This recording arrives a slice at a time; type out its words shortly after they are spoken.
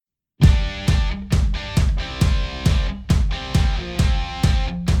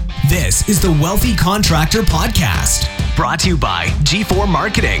This is the Wealthy Contractor Podcast, brought to you by G4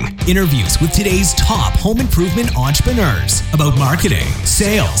 Marketing. Interviews with today's top home improvement entrepreneurs about marketing,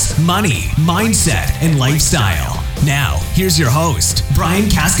 sales, money, mindset, and lifestyle. Now, here's your host, Brian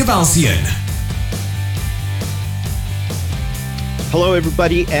Kaskavalciyan. Hello,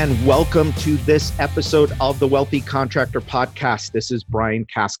 everybody, and welcome to this episode of the Wealthy Contractor Podcast. This is Brian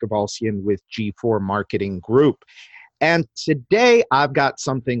Kaskavalciyan with G4 Marketing Group. And today I've got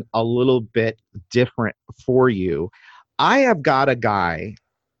something a little bit different for you. I have got a guy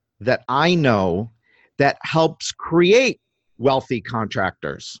that I know that helps create wealthy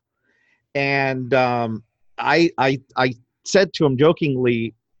contractors. And I said to him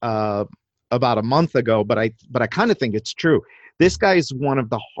jokingly about a month ago, but I kind of think it's true. This guy is one of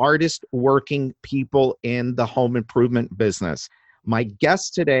the hardest working people in the home improvement business. My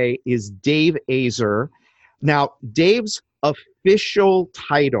guest today is Dave Azer. Now, Dave's official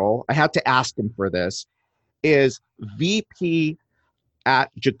title, I had to ask him for this, is VP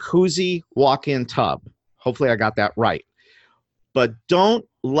at Jacuzzi Walk-In Tub. Hopefully I got that right. But don't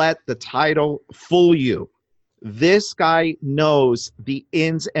let the title fool you. This guy knows the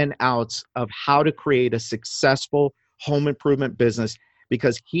ins and outs of how to create a successful home improvement business,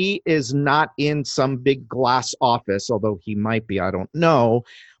 because he is not in some big glass office, although he might be, I don't know,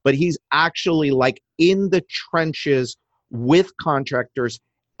 but he's actually like in the trenches with contractors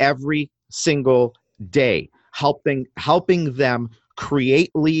every single day, helping them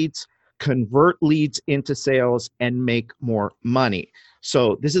create leads, convert leads into sales, and make more money.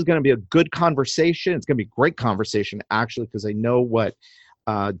 So this is going to be a good conversation. It's going to be a great conversation, actually, because I know what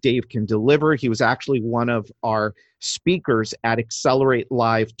Dave can deliver. He was actually one of our speakers at Accelerate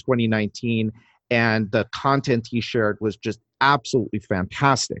Live 2019, and the content he shared was just absolutely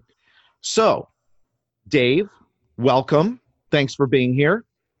fantastic. So, Dave, welcome. Thanks for being here.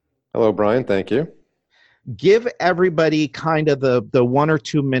 Hello, Brian. Thank you. Give everybody kind of the 1 or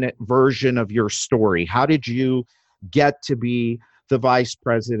 2 minute version of your story. How did you get to be the vice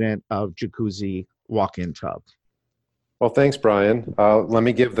president of Jacuzzi Walk-In Tub? Well, thanks, Brian. Let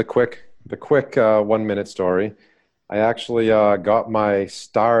me give the quick 1 minute story. I actually got my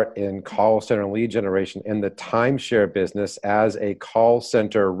start in call center lead generation in the timeshare business as a call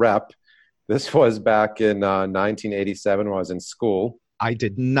center rep. This was back in 1987 when I was in school. I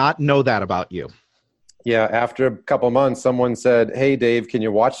did not know that about you. Yeah, after a couple of months, someone said, "Hey, Dave, can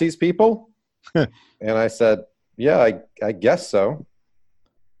you watch these people?" And I said, "Yeah, I guess so."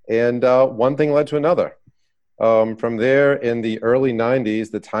 And one thing led to another. From there, in the early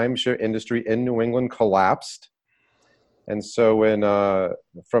 90s, the timeshare industry in New England collapsed. And so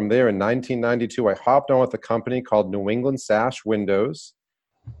from there in 1992, I hopped on with a company called New England Sash Windows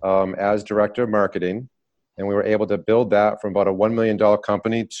as director of marketing. And we were able to build that from about a $1 million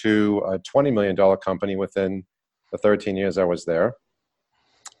company to a $20 million company within the 13 years I was there.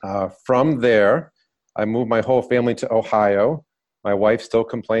 From there, I moved my whole family to Ohio. My wife still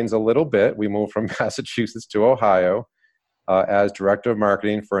complains a little bit. We moved from Massachusetts to Ohio as director of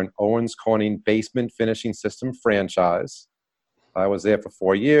marketing for an Owens Corning basement finishing system franchise. I was there for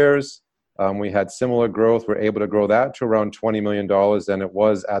 4 years. We had similar growth. We were able to grow that to around $20 million. And it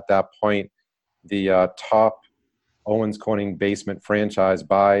was at that point the top Owens Corning basement franchise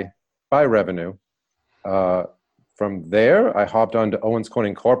by revenue. From there, I hopped on to Owens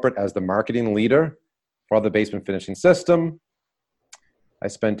Corning Corporate as the marketing leader for the basement finishing system. I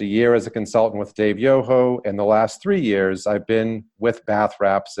spent a year as a consultant with Dave Yoho, and the last 3 years I've been with Bath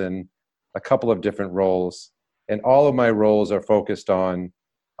Wraps in a couple of different roles. And all of my roles are focused on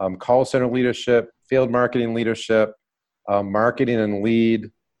call center leadership, field marketing leadership, marketing and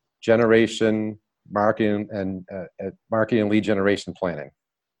lead generation, marketing and lead generation planning.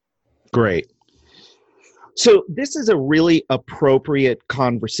 Great. So this is a really appropriate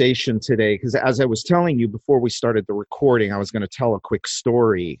conversation today, because as I was telling you before we started the recording, I was going to tell a quick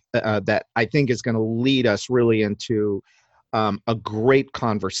story that I think is going to lead us really into a great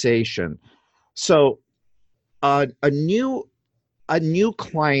conversation. So a new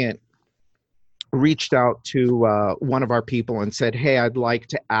client reached out to one of our people and said, "Hey, I'd like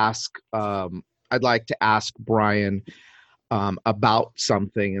to ask Brian about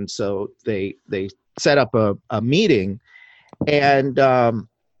something." And so they set up a meeting, and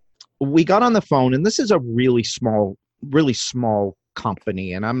we got on the phone, and this is a really small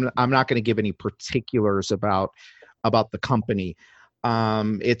company, and I'm not going to give any particulars about the company.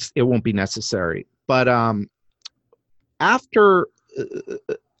 It won't be necessary. But after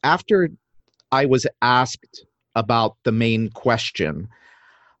I was asked about the main question,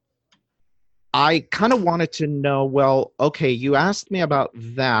 I kind of wanted to know, well, okay, you asked me about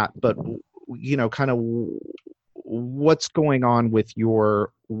that, but kind of what's going on with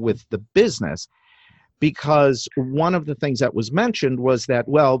the business? Because one of the things that was mentioned was that,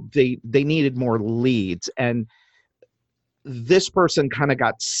 well, they needed more leads, and this person kind of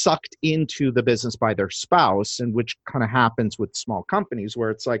got sucked into the business by their spouse, and which kind of happens with small companies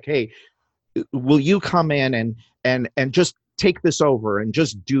where it's like, hey, will you come in and just take this over and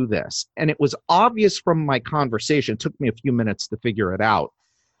just do this? And it was obvious from my conversation, it took me a few minutes to figure it out,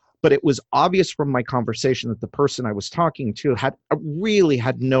 but it was obvious from my conversation that the person I was talking to really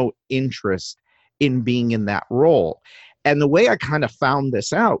had no interest in being in that role. And the way I kind of found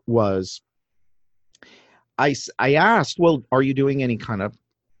this out was I asked, well, are you doing any kind of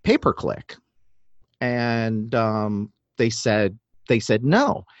pay-per-click? And they said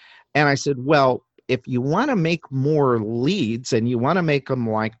no. And I said, well, if you want to make more leads and you want to make them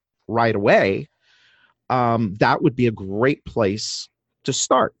like right away, that would be a great place to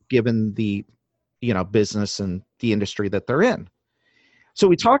start, given the business and the industry that they're in. So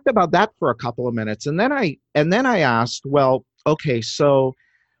we talked about that for a couple of minutes, and then I asked, well, okay, so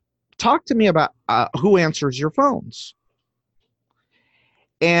talk to me about who answers your phones.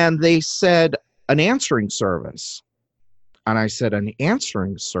 And they said an answering service. And I said, an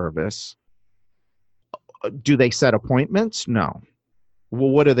answering service? Do they set appointments? No.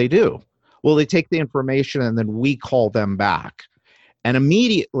 Well, what do? Well, they take the information and then we call them back. And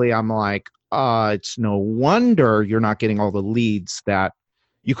immediately I'm like, it's no wonder you're not getting all the leads that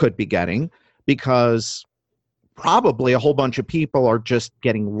you could be getting, because probably a whole bunch of people are just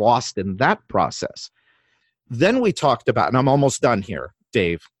getting lost in that process. Then we talked about, and I'm almost done here,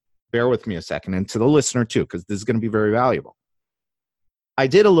 Dave, bear with me a second, and to the listener too, because this is going to be very valuable. I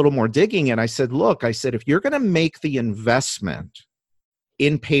did a little more digging and I said, look, if you're going to make the investment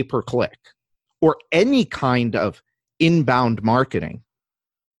in pay-per-click or any kind of inbound marketing,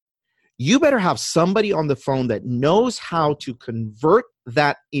 you better have somebody on the phone that knows how to convert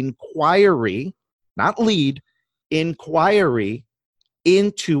that inquiry, not lead, inquiry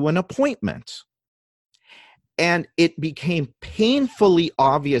into an appointment. And it became painfully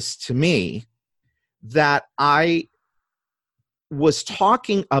obvious to me that I was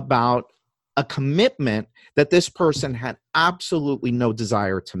talking about a commitment that this person had absolutely no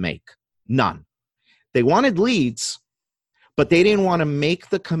desire to make. None. They wanted leads, but they didn't want to make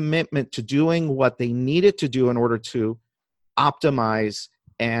the commitment to doing what they needed to do in order to optimize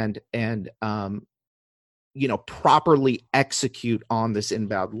and properly execute on this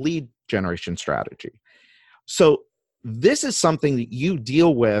inbound lead generation strategy. So this is something that you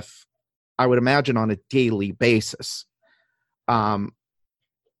deal with, I would imagine, on a daily basis.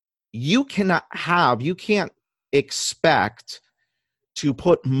 You can't expect to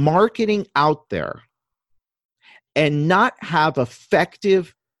put marketing out there and not have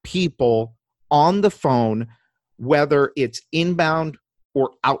effective people on the phone, whether it's inbound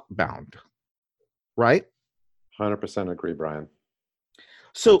or outbound, right? 100% agree, Brian.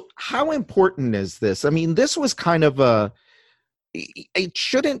 So how important is this? I mean, this was kind of it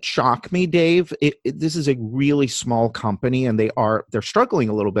shouldn't shock me, Dave. This is a really small company and they're struggling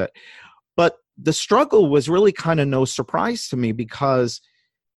a little bit, but the struggle was really kind of no surprise to me, because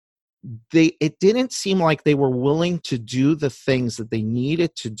it didn't seem like they were willing to do the things that they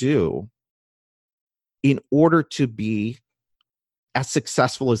needed to do in order to be as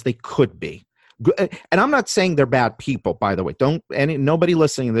successful as they could be. And I'm not saying they're bad people, by the way. Nobody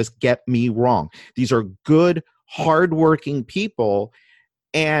listening to this get me wrong. These are good, hardworking people.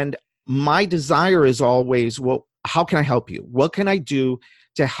 And my desire is always, well, how can I help you? What can I do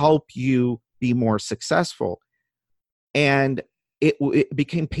to help you be more successful? And it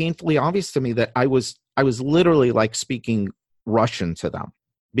became painfully obvious to me that I was literally like speaking Russian to them,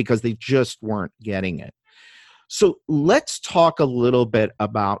 because they just weren't getting it. So let's talk a little bit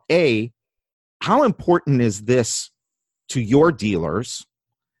about how important is this to your dealers?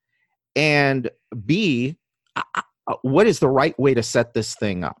 And B, what is the right way to set this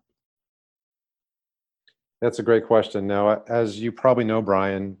thing up? That's a great question. Now, as you probably know,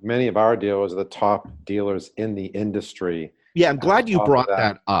 Brian, many of our dealers are the top dealers in the industry. Yeah, I'm glad you brought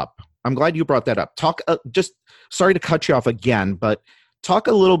that up. Just sorry to cut you off again, but talk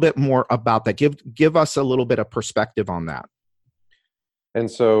a little bit more about that. Give us a little bit of perspective on that. And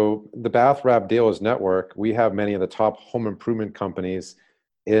so the Bath Wrap Dealers Network, we have many of the top home improvement companies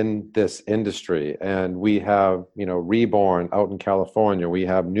in this industry. And we have, Reborn out in California. We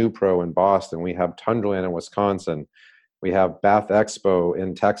have New Pro in Boston. We have Tundraland in Wisconsin. We have Bath Expo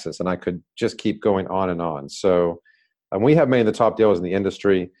in Texas. And I could just keep going on and on. So we have many of the top dealers in the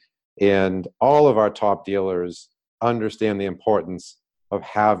industry. And all of our top dealers understand the importance of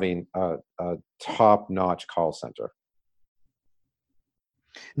having a top-notch call center.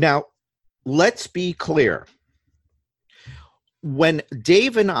 Now, let's be clear. When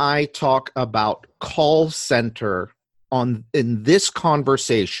Dave and I talk about call center in this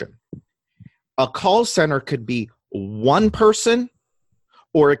conversation, a call center could be one person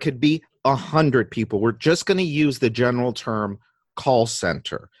or it could be 100 people. We're just going to use the general term call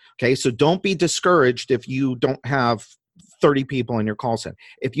center. Okay, so don't be discouraged if you don't have 30 people in your call center.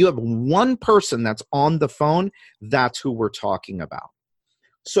 If you have one person that's on the phone, that's who we're talking about.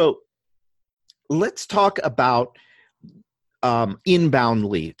 So let's talk about inbound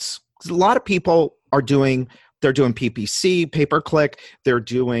leads. A lot of people they're doing PPC, pay-per-click, they're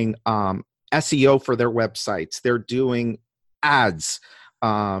doing SEO for their websites, they're doing ads,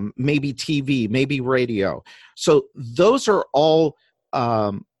 maybe TV, maybe radio. So those are all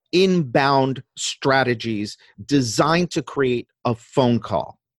inbound strategies designed to create a phone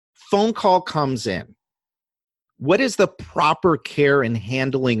call. Phone call comes in. What is the proper care and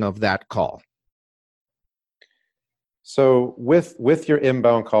handling of that call? So with your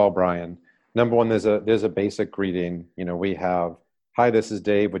inbound call, Brian, number one, there's a basic greeting. We have, "Hi, this is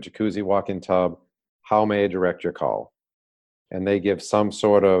Dave with Jacuzzi Walk-in Tub. How may I direct your call?" And they give some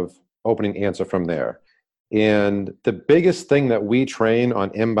sort of opening answer from there. And the biggest thing that we train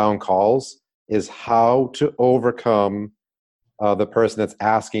on inbound calls is how to overcome the person that's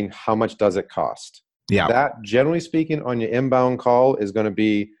asking, "How much does it cost?" Yeah. That, generally speaking, on your inbound call is going to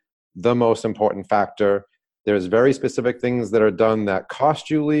be the most important factor. There's very specific things that are done that cost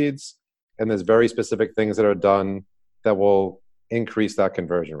you leads, and there's very specific things that are done that will increase that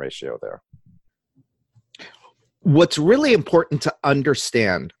conversion ratio there. What's really important to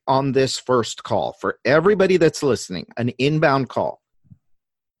understand on this first call, for everybody that's listening, an inbound call,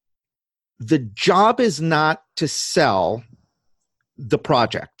 the job is not to sell the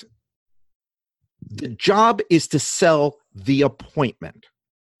project. The job is to sell the appointment,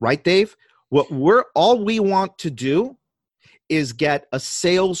 right, Dave? All we want to do is get a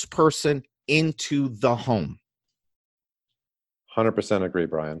salesperson into the home. 100% agree,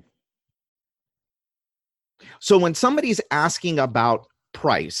 Brian. So when somebody's asking about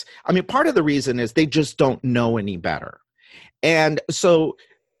price, I mean, part of the reason is they just don't know any better. And so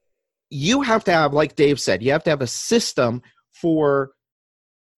you have to have, like Dave said, you have to have a system for,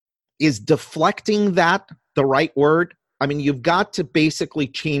 is deflecting that the right word? I mean, you've got to basically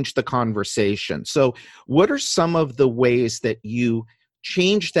change the conversation. So what are some of the ways that you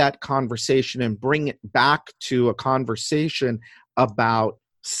change that conversation and bring it back to a conversation about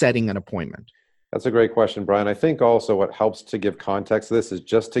setting an appointment? That's a great question, Brian. I think also what helps to give context to this is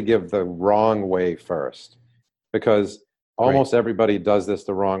just to give the wrong way first, because almost everybody does this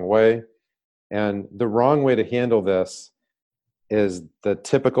the wrong way. And the wrong way to handle this is the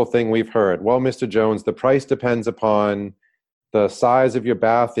typical thing we've heard. "Well, Mr. Jones, the price depends upon the size of your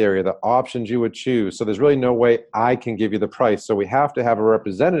bath area, the options you would choose. So there's really no way I can give you the price. So we have to have a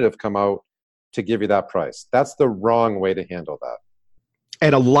representative come out to give you that price." That's the wrong way to handle that.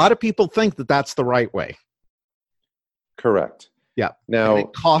 And a lot of people think that that's the right way. Correct. Yeah. Now, and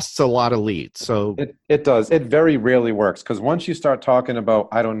it costs a lot of leads. So it does. It very rarely works, because once you start talking about,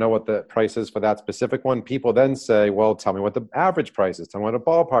 "I don't know what the price is for that specific one," people then say, "Well, tell me what the average price is. Tell me what a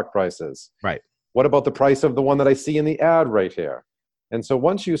ballpark price is. Right. What about the price of the one that I see in the ad right here?" And so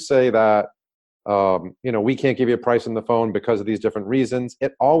once you say that, we can't give you a price on the phone because of these different reasons,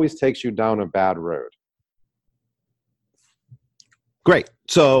 it always takes you down a bad road. Great.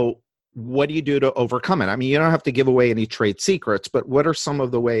 So what do you do to overcome it? I mean, you don't have to give away any trade secrets, but what are some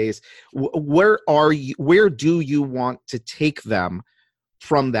of the ways, where do you want to take them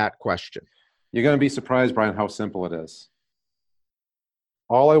from that question? You're going to be surprised, Brian, how simple it is.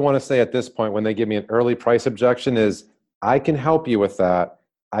 All I want to say at this point when they give me an early price objection is, "I can help you with that.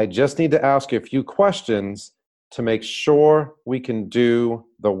 I just need to ask you a few questions to make sure we can do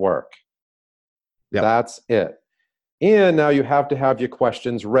the work." Yep. That's it. And now you have to have your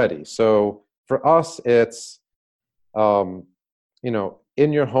questions ready. So for us, it's, in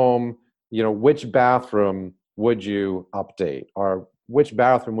your home, which bathroom would you update? Or which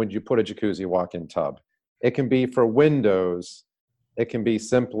bathroom would you put a jacuzzi walk-in tub? It can be for windows. It can be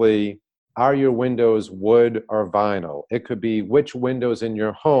simply, are your windows wood or vinyl? It could be, which windows in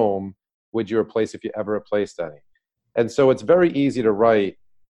your home would you replace if you ever replaced any? And so it's very easy to write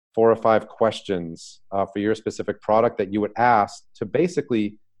 4 or 5 questions for your specific product that you would ask to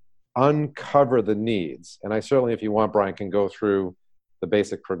basically uncover the needs. And I certainly, if you want, Brian, can go through the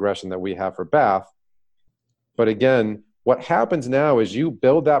basic progression that we have for bath. But again, What happens now is you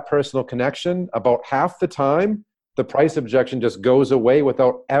build that personal connection. About half the time, the price objection just goes away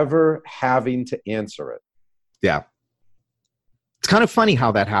without ever having to answer it. Yeah. It's kind of funny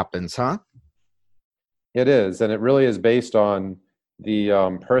how that happens, huh? It is. And it really is based on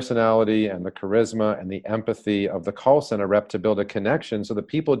the personality and the charisma and the empathy of the call center rep to build a connection. So the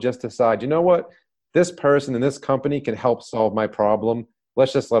people just decide, you know what? This person in this company can help solve my problem.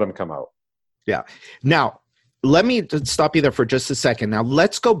 Let's just let them come out. Yeah. Now, let me stop you there for just a second. Now,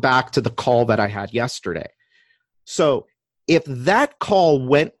 let's go back to the call that I had yesterday. So if that call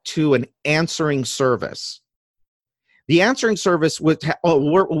went to an answering service, the answering service would,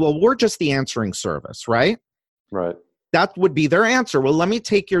 we're just the answering service, right? Right. That would be their answer. Well, let me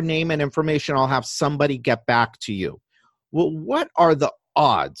take your name and information. I'll have somebody get back to you. Well, what are the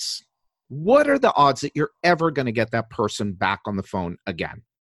odds? What are the odds that you're ever going to get that person back on the phone again?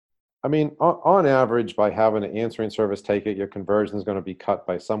 I mean, on average, by having an answering service take it, your conversion is going to be cut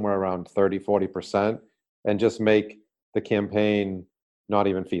by somewhere around 30, 40% and just make the campaign not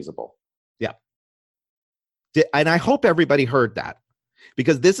even feasible. Yeah. And I hope everybody heard that,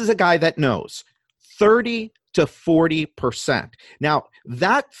 because this is a guy that knows 30 to 40%. Now,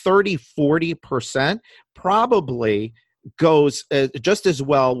 that 30, 40% probably goes just as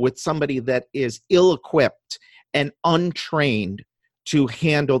well with somebody that is ill-equipped and untrained to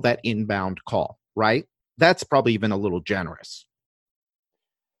handle that inbound call, right? That's probably even a little generous.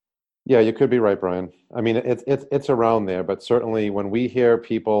 Yeah, you could be right, Brian. I mean, it's around there, but certainly when we hear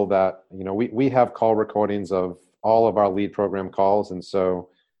people that, we have call recordings of all of our lead program calls. And so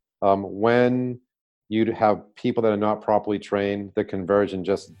when you have people that are not properly trained, the conversion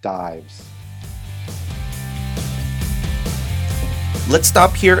just dives. Let's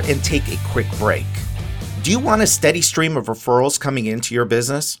stop here and take a quick break. Do you want a steady stream of referrals coming into your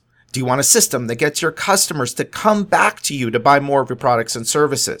business? Do you want a system that gets your customers to come back to you to buy more of your products and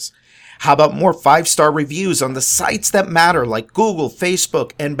services? How about more 5-star reviews on the sites that matter like Google,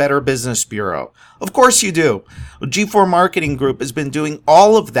 Facebook, and Better Business Bureau? Of course you do. G4 Marketing Group has been doing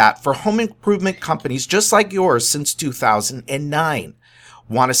all of that for home improvement companies just like yours since 2009.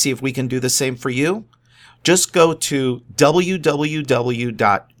 Want to see if we can do the same for you? Just go to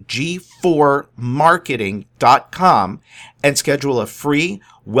www.g4marketing.com and schedule a free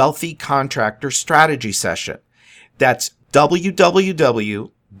Wealthy Contractor Strategy session. That's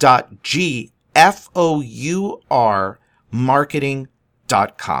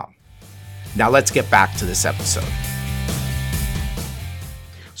www.gfourmarketing.com. Now let's get back to this episode.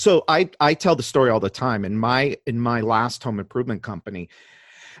 So I tell the story all the time. In my last home improvement company,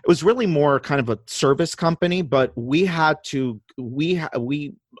 it was really more kind of a service company, but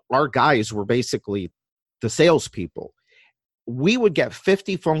our guys were basically the salespeople. We would get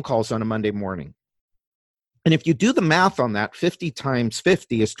 50 phone calls on a Monday morning. And if you do the math on that, 50 times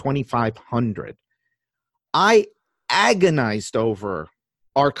 50 is 2,500. I agonized over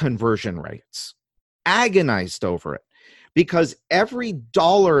our conversion rates, agonized over it, because every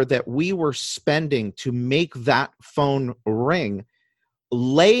dollar that we were spending to make that phone ring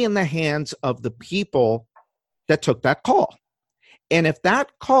lay in the hands of the people that took that call. And if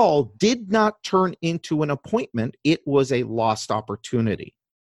that call did not turn into an appointment, it was a lost opportunity.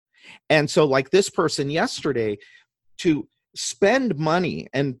 And so like this person yesterday, to spend money,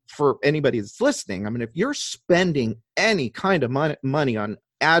 and for anybody that's listening, I mean, if you're spending any kind of money on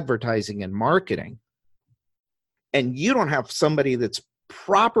advertising and marketing, and you don't have somebody that's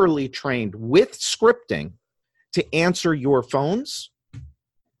properly trained with scripting to answer your phones,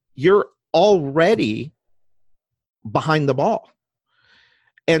 you're already behind the ball.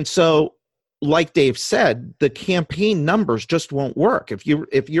 And so, like Dave said, the campaign numbers just won't work. If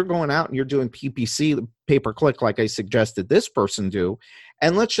you're going out and you're doing PPC, pay-per-click, like I suggested this person do,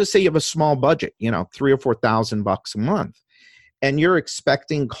 and let's just say you have a small budget, $3,000 or $4,000 a month, and you're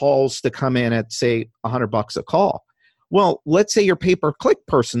expecting calls to come in at, say, $100 a call. Well, let's say your pay-per-click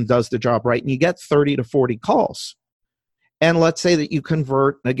person does the job right, and you get 30 to 40 calls. And let's say that you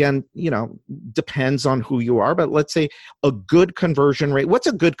convert, again, depends on who you are, but let's say a good conversion rate. What's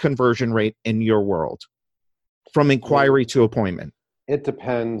a good conversion rate in your world from inquiry to appointment? It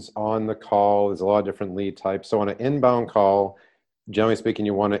depends on the call. There's a lot of different lead types. So on an inbound call, generally speaking,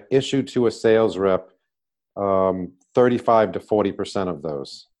 you want to issue to a sales rep 35 to 40% of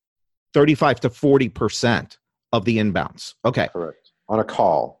those. 35 to 40% of the inbounds. Okay. Correct. On a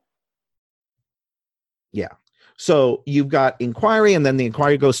call. Yeah. So you've got inquiry, and then the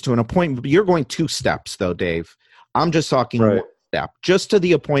inquiry goes to an appointment. But you're going 2 steps, though, Dave. I'm just talking right. 1 step, just to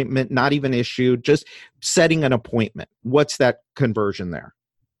the appointment, not even issued, just setting an appointment. What's that conversion there?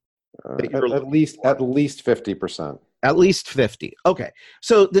 At least 50%. At least 50. Okay.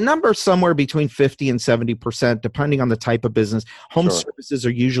 So the number is somewhere between 50 and 70%, depending on the type of business. Home Sure. services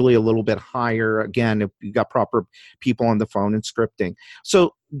are usually a little bit higher. Again, if you got proper people on the phone and scripting.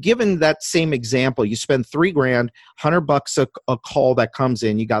 So given that same example, you spend $3,000, $100 a call that comes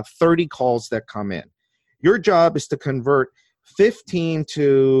in, you got 30 calls that come in. Your job is to convert 15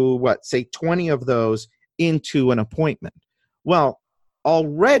 to say 20 of those into an appointment. Well,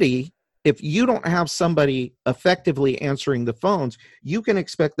 already, if you don't have somebody effectively answering the phones, you can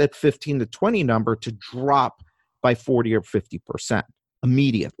expect that 15 to 20 number to drop by 40 or 50%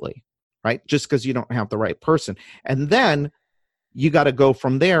 immediately, right? Just because you don't have the right person. And then you got to go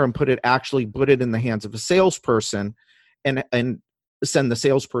from there and put it in the hands of a salesperson and send the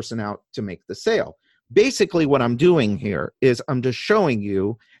salesperson out to make the sale. Basically, what I'm doing here is I'm just showing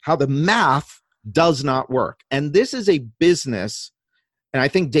you how the math does not work. And this is a business. And I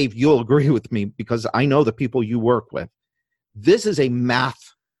think, Dave, you'll agree with me because I know the people you work with. This is a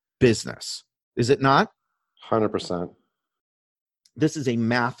math business, is it not? 100%. This is a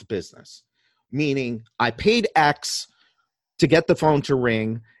math business, meaning I paid X to get the phone to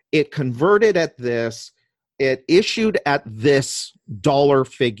ring. It converted at this. It issued at this dollar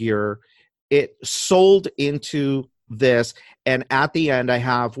figure. It sold into this. And at the end, I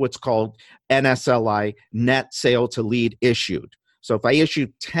have what's called NSLI, net sale to lead issued. So if I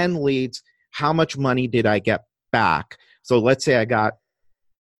issued 10 leads, how much money did I get back? So let's say I got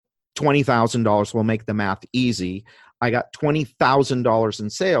 $20,000. We'll make the math easy. I got $20,000 in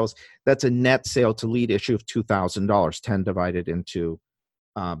sales. That's a net sale to lead issue of $2,000, 10 divided into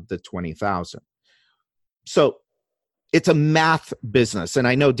the 20,000. So it's a math business. And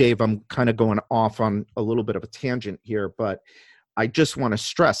I know, Dave, I'm kind of going off on a little bit of a tangent here, but I just want to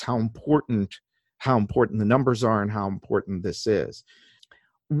stress how important the numbers are and how important this is.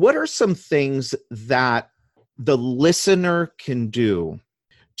 What are some things that the listener can do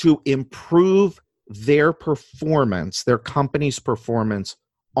to improve their performance, their company's performance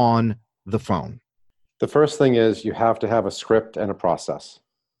on the phone? The first thing is you have to have a script and a process.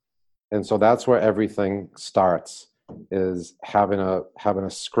 And so that's where everything starts, is having a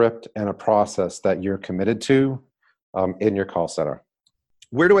script and a process that you're committed to in your call center.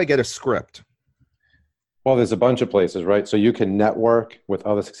 Where do I get a script? Well, there's a bunch of places, right? So you can network with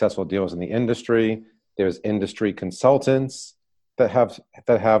other successful dealers in the industry. There's industry consultants that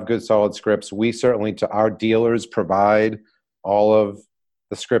have good solid scripts. We certainly, to our dealers, provide all of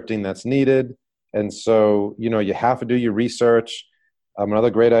the scripting that's needed. And so, you have to do your research. Another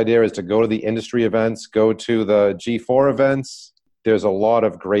great idea is to go to the industry events, go to the G4 events. There's a lot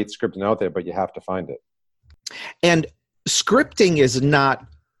of great scripting out there, but you have to find it. And scripting is not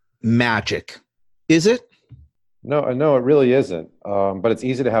magic, is it? No, it really isn't. But it's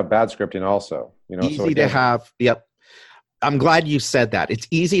easy to have bad scripting also. Easy to have. Yep. I'm glad you said that. It's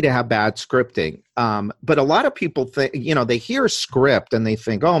easy to have bad scripting. But a lot of people think, they hear script and they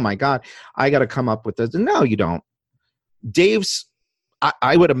think, oh my God, I got to come up with this. No, you don't.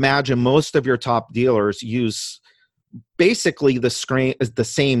 I would imagine most of your top dealers use basically the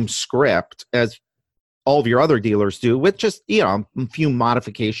same script as all of your other dealers do, with just, a few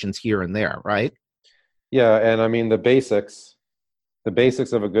modifications here and there, right? Yeah, and I mean the basics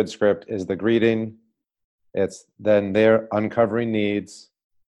of a good script is the greeting. It's then their uncovering needs.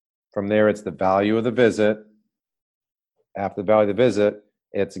 From there, it's the value of the visit. After the value of the visit,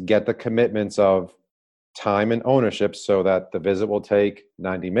 it's get the commitments of time and ownership so that the visit will take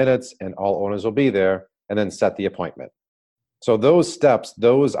 90 minutes and all owners will be there, and then set the appointment. So those steps,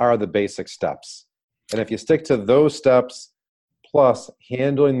 those are the basic steps. And if you stick to those steps, plus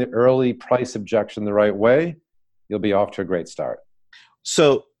handling the early price objection the right way, you'll be off to a great start.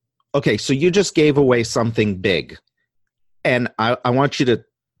 So, okay, so you just gave away something big. And I want you to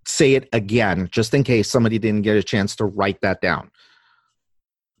say it again, just in case somebody didn't get a chance to write that down.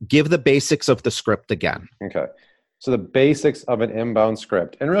 Give the basics of the script again. Okay. So the basics of an inbound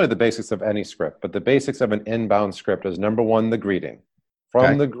script, and really the basics of any script, but the basics of an inbound script is, number one, the greeting.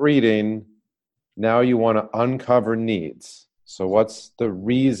 From the greeting, now you want to uncover needs. So what's the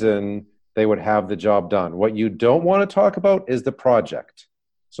reason they would have the job done? What you don't want to talk about is the project.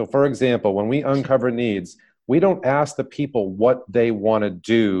 So for example, when we uncover needs, we don't ask the people what they want to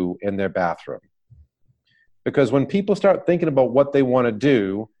do in their bathroom. Because when people start thinking about what they want to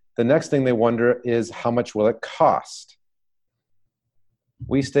do, the next thing they wonder is, how much will it cost?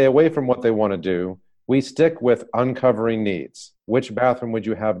 We stay away from what they want to do. We stick with uncovering needs. Which bathroom would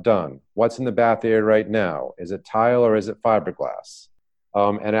you have done? What's in the bath area right now? Is it tile or is it fiberglass?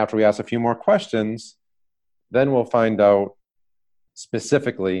 And after we ask a few more questions, then we'll find out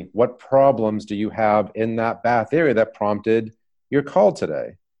specifically, what problems do you have in that bath area that prompted your call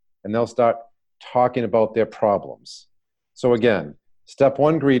today? And they'll start talking about their problems. So again, step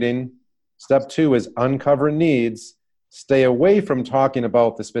 1, greeting. Step 2 is uncover needs. Stay away from talking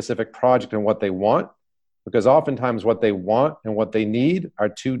about the specific project and what they want, because oftentimes what they want and what they need are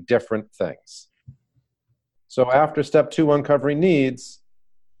two different things. So after step 2, uncovering needs,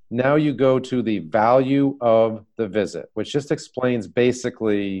 now you go to the value of the visit, which just explains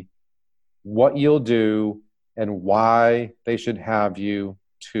basically what you'll do and why they should have you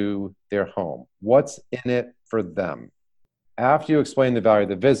to their home. What's in it for them? After you explain the value of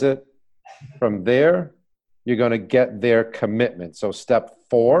the visit, from there, you're going to get their commitment. So step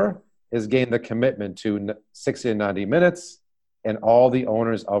 4 is gain the commitment to 60 to 90 minutes and all the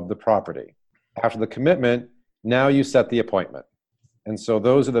owners of the property. After the commitment, now you set the appointment. And so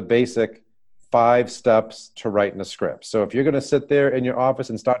those are the basic 5 steps to writing a script. So if you're going to sit there in your office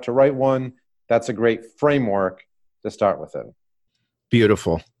and start to write one, that's a great framework to start within.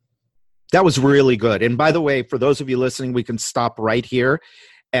 Beautiful. That was really good. And by the way, for those of you listening, we can stop right here,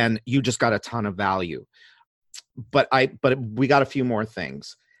 and you just got a ton of value. But we got a few more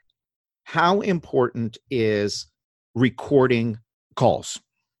things. How important is recording calls?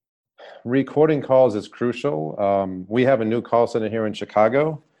 Recording calls is crucial. We have a new call center here in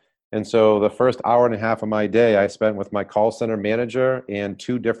Chicago. And so the first hour and a half of my day I spent with my call center manager and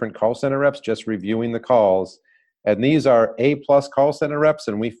 2 different call center reps just reviewing the calls. And these are A-plus call center reps,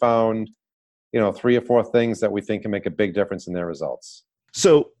 and we found 3 or 4 things that we think can make a big difference in their results.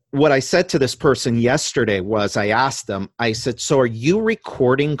 So what I said to this person yesterday was, I asked them, I said, so are you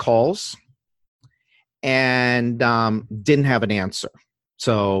recording calls? And didn't have an answer.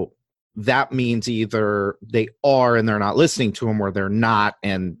 So that means either they are and they're not listening to them, or they're not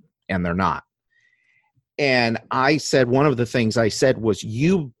and they're not. And I said, one of the things I said was,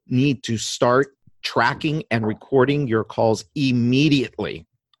 you need to start tracking and recording your calls immediately,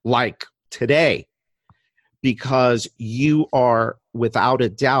 like today, because you are without a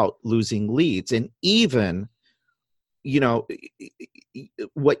doubt losing leads. And even,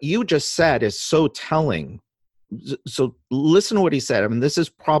 what you just said is so telling. So listen to what he said. I mean, this is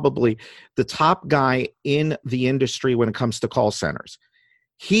probably the top guy in the industry when it comes to call centers.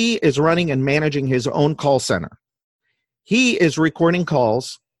 He is running and managing his own call center. He is recording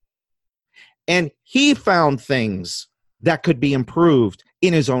calls, and he found things that could be improved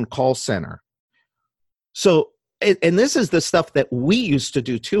in his own call center. So, and this is the stuff that we used to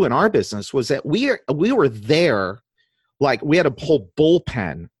do too in our business, was that we were there, like we had a whole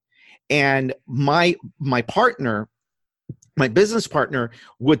bullpen, and my partner, my business partner,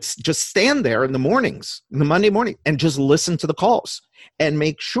 would just stand there in the mornings, in the Monday morning, and just listen to the calls and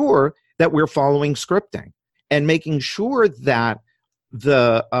make sure that we're following scripting and making sure that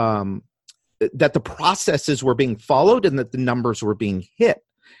the processes were being followed and that the numbers were being hit.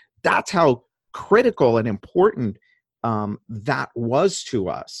 That's how critical and important that was to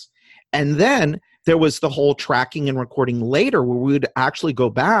us. And then there was the whole tracking and recording later, where we would actually go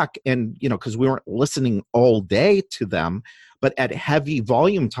back and, because we weren't listening all day to them, but at heavy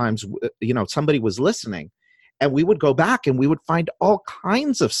volume times, somebody was listening, and we would go back and we would find all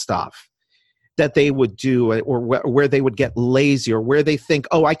kinds of stuff that they would do, or where they would get lazy, or where they think,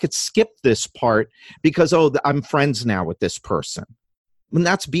 oh, I could skip this part because, I'm friends now with this person. And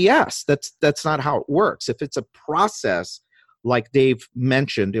that's BS. That's not how it works. If it's a process, like Dave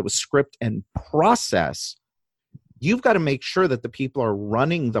mentioned, it was script and process, you've got to make sure that the people are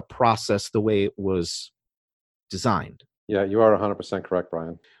running the process the way it was designed. Yeah, you are 100% correct,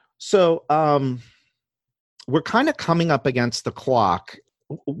 Brian. So we're kind of coming up against the clock.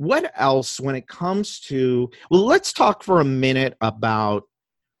 What else when it comes to, let's talk for a minute about,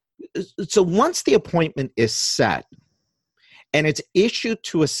 so once the appointment is set and it's issued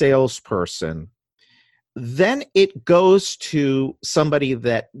to a salesperson, then it goes to somebody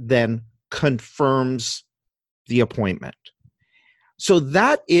that then confirms the appointment. So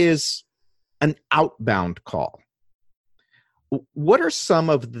that is an outbound call. What are some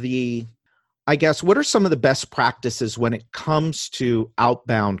of the best practices when it comes to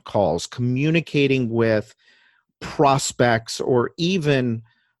outbound calls, communicating with prospects or even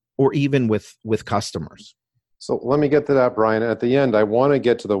with customers? So let me get to that, Brian. At the end, I want to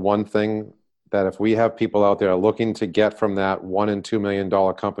get to the one thing that if we have people out there looking to get from that $1 and $2 million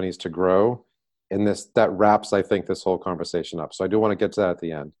companies to grow, and that wraps, I think, this whole conversation up. So I do want to get to that at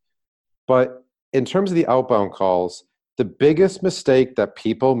the end. But in terms of the outbound calls, the biggest mistake that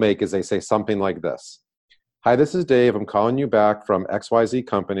people make is they say something like this. Hi, this is Dave. I'm calling you back from XYZ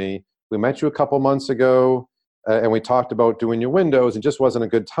company. We met you a couple months ago. and we talked about doing your windows, and just wasn't a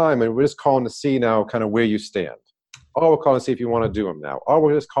good time. And we're just calling to see now kind of where you stand. Oh, we're calling to see if you want to do them now. Oh,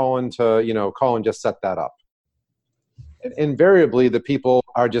 we're just calling to, call and just set that up. And invariably, the people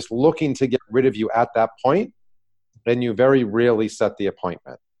are just looking to get rid of you at that point, and you very rarely set the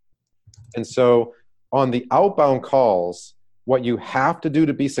appointment. And so on the outbound calls, what you have to do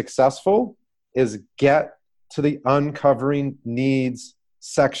to be successful is get to the uncovering needs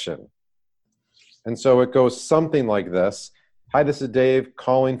section. And so it goes something like this. Hi, this is Dave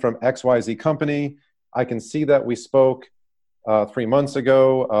calling from XYZ company. I can see that we spoke 3 months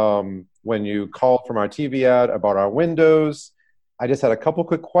ago when you called from our TV ad about our windows. I just had a couple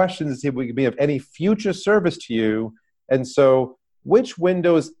quick questions to see if we could be of any future service to you. And so which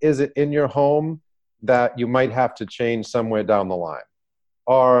windows is it in your home that you might have to change somewhere down the line?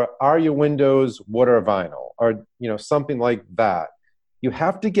 Or are your windows wood or vinyl? Or something like that. You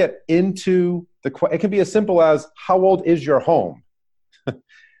have to get into it can be as simple as, how old is your home?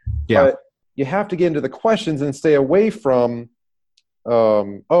 Yeah. But you have to get into the questions and stay away from,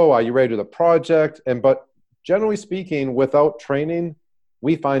 are you ready to do the project? But generally speaking, without training,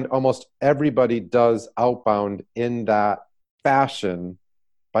 we find almost everybody does outbound in that fashion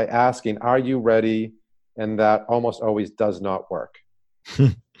by asking, are you ready? And that almost always does not work.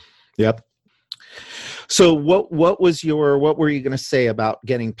 Yep. So what were you going to say about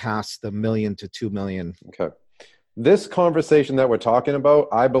getting past the $1 million to $2 million? Okay. This conversation that we're talking about,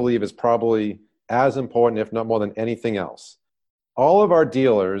 I believe, is probably as important, if not more than anything else. All of our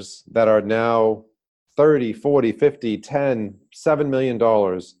dealers that are now 30, 40, 50, 10, $7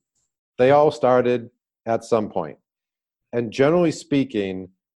 million, they all started at some point. And generally speaking,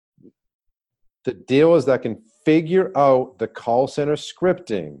 the dealers that can figure out the call center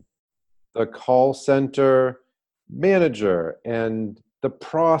scripting, the call center manager, and the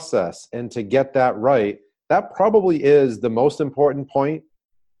process, and to get that right, that probably is the most important point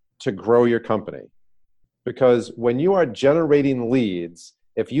to grow your company. Because when you are generating leads,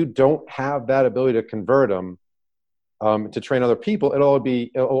 if you don't have that ability to convert them, to train other people,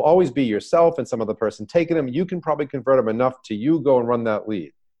 it'll always be yourself and some other person taking them. You can probably convert them enough to you go and run that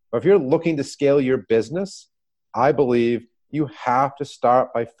lead. But if you're looking to scale your business, I believe you have to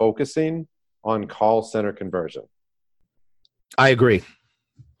start by focusing on call center conversion. I agree.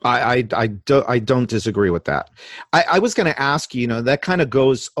 I don't disagree with that. I was going to ask you, that kind of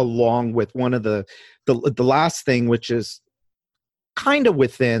goes along with one of the last thing, which is kind of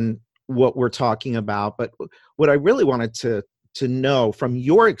within what we're talking about, but what I really wanted to know from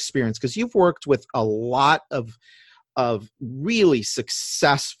your experience, because you've worked with a lot of really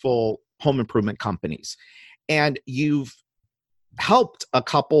successful home improvement companies, and you've helped a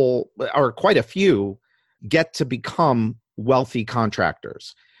couple or quite a few get to become wealthy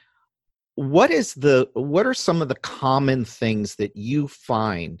contractors. What are some of the common things that you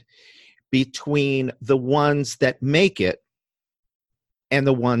find between the ones that make it and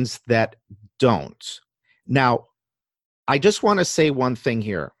the ones that don't? Now, I just want to say one thing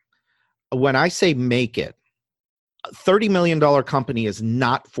here. When I say make it, a $30 million company is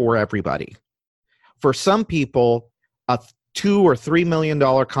not for everybody. For some people, a $2 or $3 million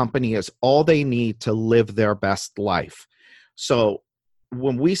company is all they need to live their best life. So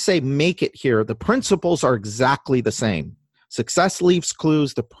when we say make it here, the principles are exactly the same. Success leaves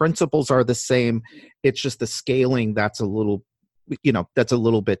clues. The principles are the same. It's just the scaling that's a little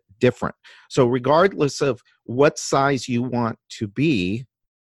bit different. So regardless of what size you want to be,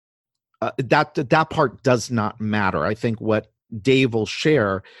 that part does not matter. I think what Dave will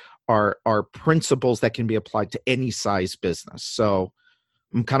share are principles that can be applied to any size business. So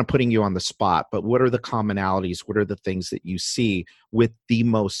I'm kind of putting you on the spot, but what are the commonalities? What are the things that you see with the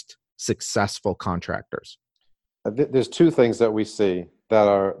most successful contractors? There's two things that we see that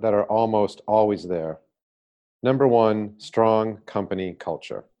are almost always there. Number one, strong company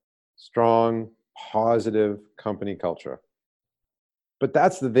culture. Strong, positive company culture. But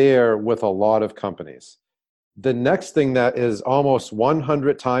that's there with a lot of companies. The next thing that is almost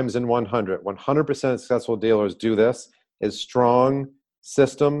 100 times in 100% successful dealers do this, is strong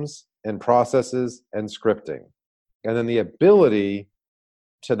systems and processes and scripting. And then the ability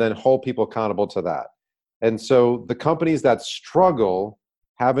to then hold people accountable to that. And so the companies that struggle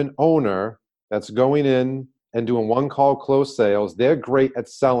have an owner that's going in and doing one call close sales. They're great at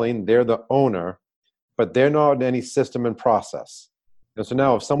selling. They're the owner, but they're not in any system and process. And so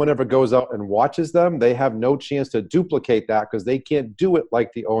now if someone ever goes out and watches them, they have no chance to duplicate that because they can't do it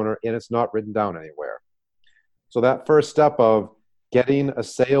like the owner and it's not written down anywhere. So that first step of getting a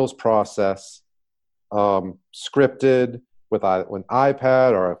sales process scripted with an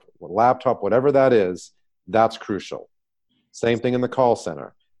iPad or a laptop, whatever that is That's crucial. Same thing in the call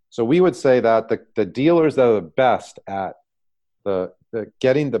center. So we would say that the dealers that are the best at the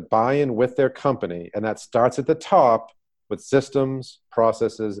getting the buy-in with their company, and that starts at the top with systems,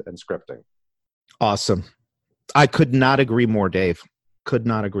 processes, and scripting. Awesome. I could not agree more, Dave. Could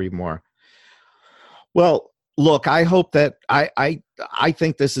not agree more. Well, look, I hope that I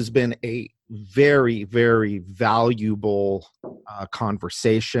think this has been a very, very valuable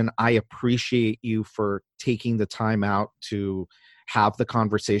conversation. I appreciate you for taking the time out to have the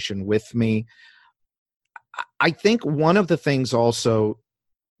conversation with me. I think one of the things also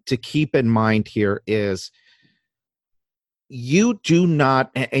to keep in mind here is you do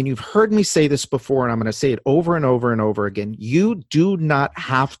not, and you've heard me say this before, and I'm going to say it over and over and over again, you do not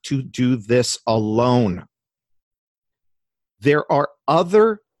have to do this alone. There are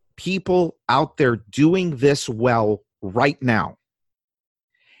other people out there doing this well right now.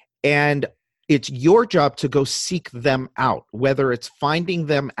 And it's your job to go seek them out, whether it's finding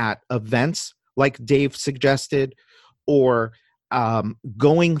them at events like Dave suggested, or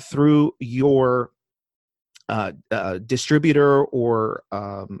going through your distributor or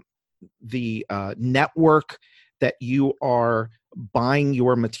the network that you are buying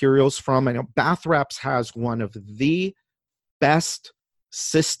your materials from. I know Bath Wraps has one of the best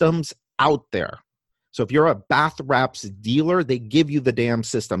systems out there. So if you're a Bath Wraps dealer, they give you the damn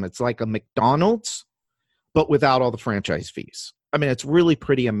system. It's like a McDonald's, but without all the franchise fees. I mean, it's really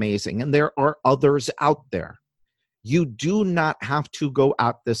pretty amazing. And there are others out there. You do not have to go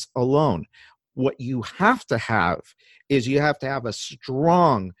at this alone. What you have to have is you have to have a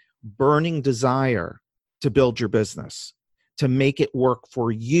strong, burning desire to build your business, to make it work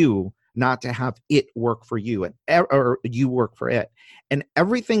for you, not to have it work for you, or you work for it. And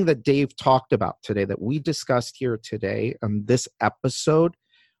everything that Dave talked about today, that we discussed here today on this episode,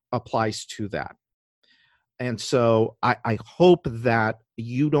 applies to that. And so I hope that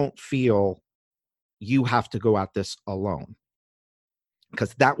you don't feel you have to go at this alone,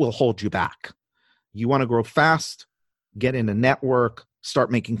 because that will hold you back. You want to grow fast, get in a network, start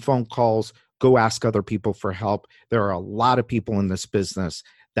making phone calls, go ask other people for help. There are a lot of people in this business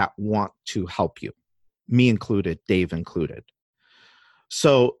that want to help you, me included, Dave included.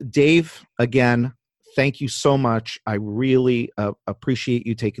 So Dave, again, thank you so much. I really appreciate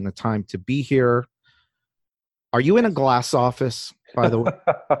you taking the time to be here. Are you in a glass office, by the way?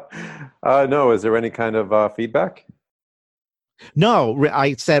 No. Is there any kind of feedback? No,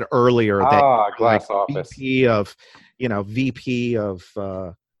 I said earlier that glass office. VP of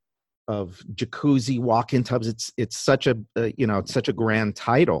jacuzzi walk-in tubs. It's such a it's such a grand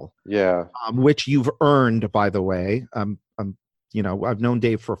title. Yeah. Which you've earned, by the way. I've known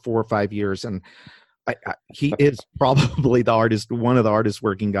Dave for 4 or 5 years, and he is probably one of the hardest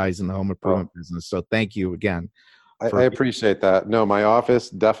working guys in the home improvement business. So thank you again. I appreciate that. No, my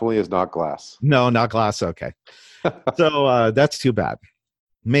office definitely is not glass. No, not glass. Okay. So that's too bad.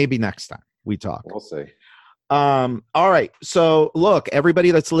 Maybe next time we talk. We'll see. All right. So look,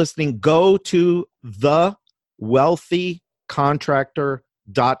 everybody that's listening, go to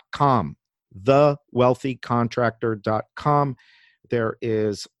thewealthycontractor.com. Thewealthycontractor.com. There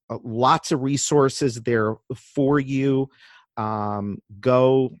is lots of resources there for you.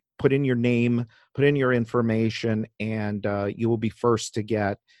 Go put in your name, put in your information, and you will be first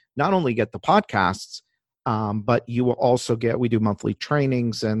to not only get the podcasts, but you will also we do monthly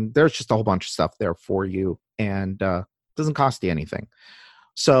trainings, and there's just a whole bunch of stuff there for you, and it doesn't cost you anything.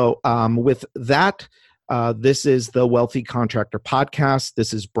 So with that, this is the Wealthy Contractor Podcast.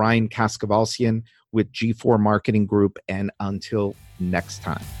 This is Brian Kaskavalsian with G4 Marketing Group, and until next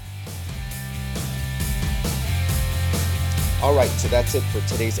time. All right, so that's it for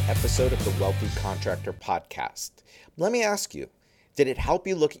today's episode of the Wealthy Contractor Podcast. Let me ask you, did it help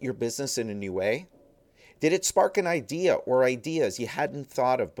you look at your business in a new way? Did it spark an idea or ideas you hadn't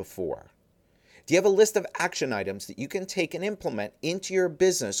thought of before? Do you have a list of action items that you can take and implement into your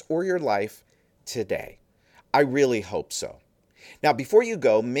business or your life today? I really hope so. Now, before you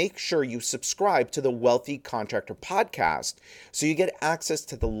go, make sure you subscribe to the Wealthy Contractor Podcast so you get access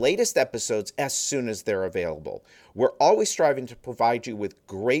to the latest episodes as soon as they're available. We're always striving to provide you with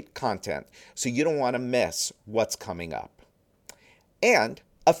great content, so you don't want to miss what's coming up. And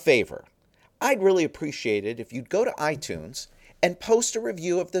a favor, I'd really appreciate it if you'd go to iTunes and post a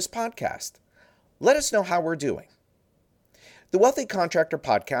review of this podcast. Let us know how we're doing. The Wealthy Contractor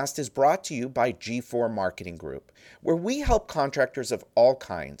Podcast is brought to you by G4 Marketing Group, where we help contractors of all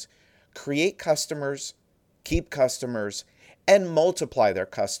kinds create customers, keep customers, and multiply their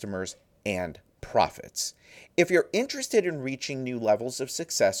customers and profits. If you're interested in reaching new levels of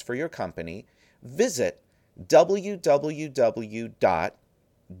success for your company, visit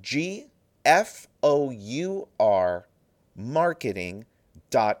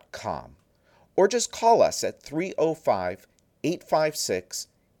www.gfourmarketing.com, or just call us at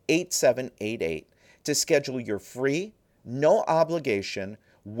 305-856-8788 to schedule your free, no obligation,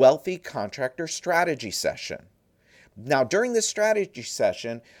 wealthy contractor strategy session. Now, during this strategy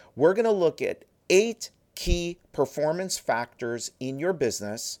session, we're going to look at 8 key performance factors in your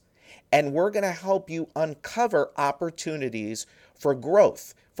business, and we're going to help you uncover opportunities for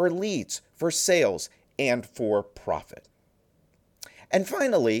growth, for leads, for sales, and for profit. And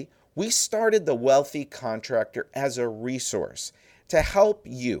finally, we started the Wealthy Contractor as a resource to help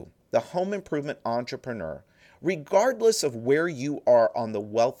you, the home improvement entrepreneur, regardless of where you are on the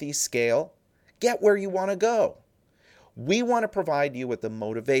wealthy scale, get where you want to go. We want to provide you with the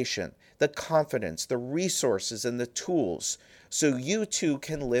motivation, the confidence, the resources, and the tools so you too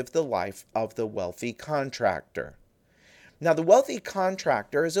can live the life of the wealthy contractor. Now, the wealthy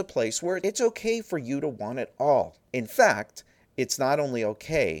contractor is a place where it's okay for you to want it all. In fact, it's not only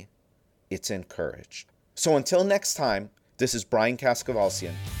okay, it's encouraged. So until next time, this is Brian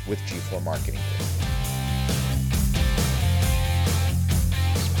Kaskavalcian with G4 Marketing Group.